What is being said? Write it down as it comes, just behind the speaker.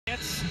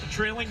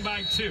trailing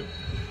by 2.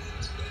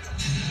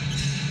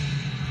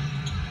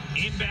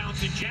 Inbound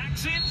to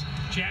Jackson.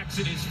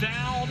 Jackson is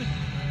fouled.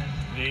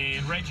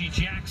 And Reggie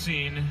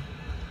Jackson,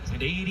 an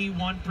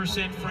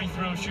 81% free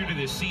throw shooter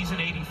this season,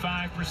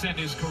 85%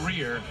 his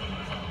career.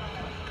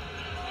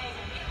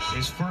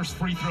 His first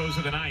free throws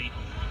of the night.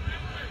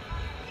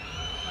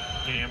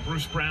 And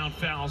Bruce Brown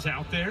fouls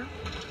out there.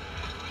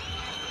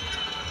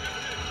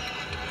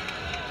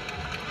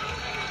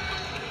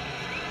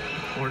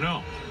 Or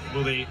no?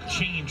 Will they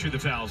change who the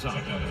foul's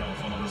on?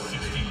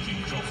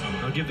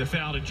 They'll give the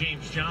foul to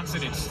James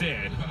Johnson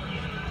instead.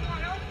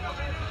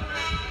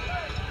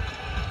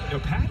 You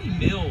know, Patty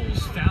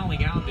Mills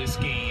fouling out this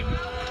game.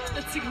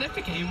 That's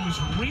significant. It was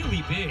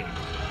really big.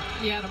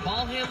 He had a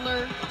ball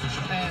handler,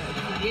 a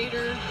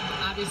creator,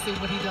 obviously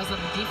what he does on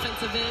the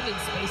defensive end and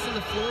spacing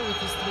the floor with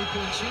his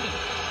three-point shooting.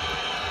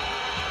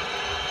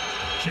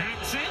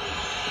 Jackson,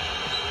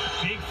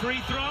 big free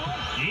throw,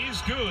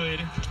 is good.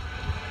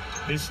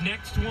 This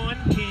next one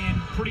can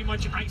pretty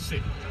much ice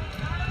it.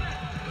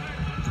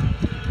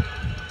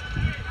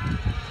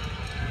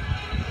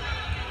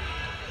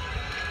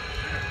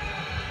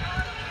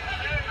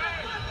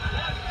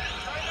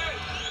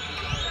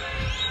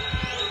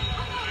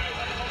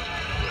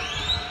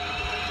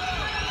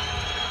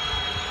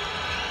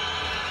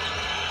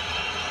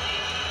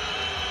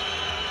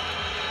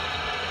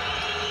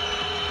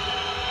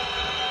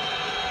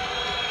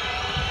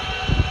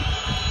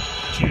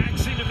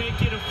 Jackson to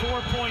make it a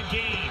 4-point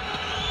game.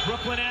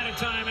 Brooklyn out of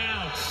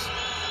timeouts.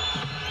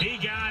 He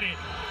got it.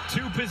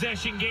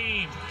 2-possession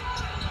game.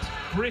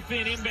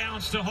 Griffin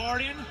inbounds to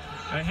Harden.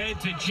 Ahead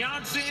to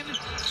Johnson.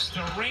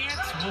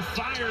 Durant will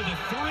fire the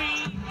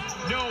 3.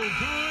 No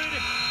good.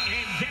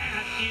 And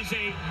that is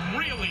a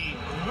really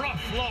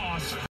rough loss.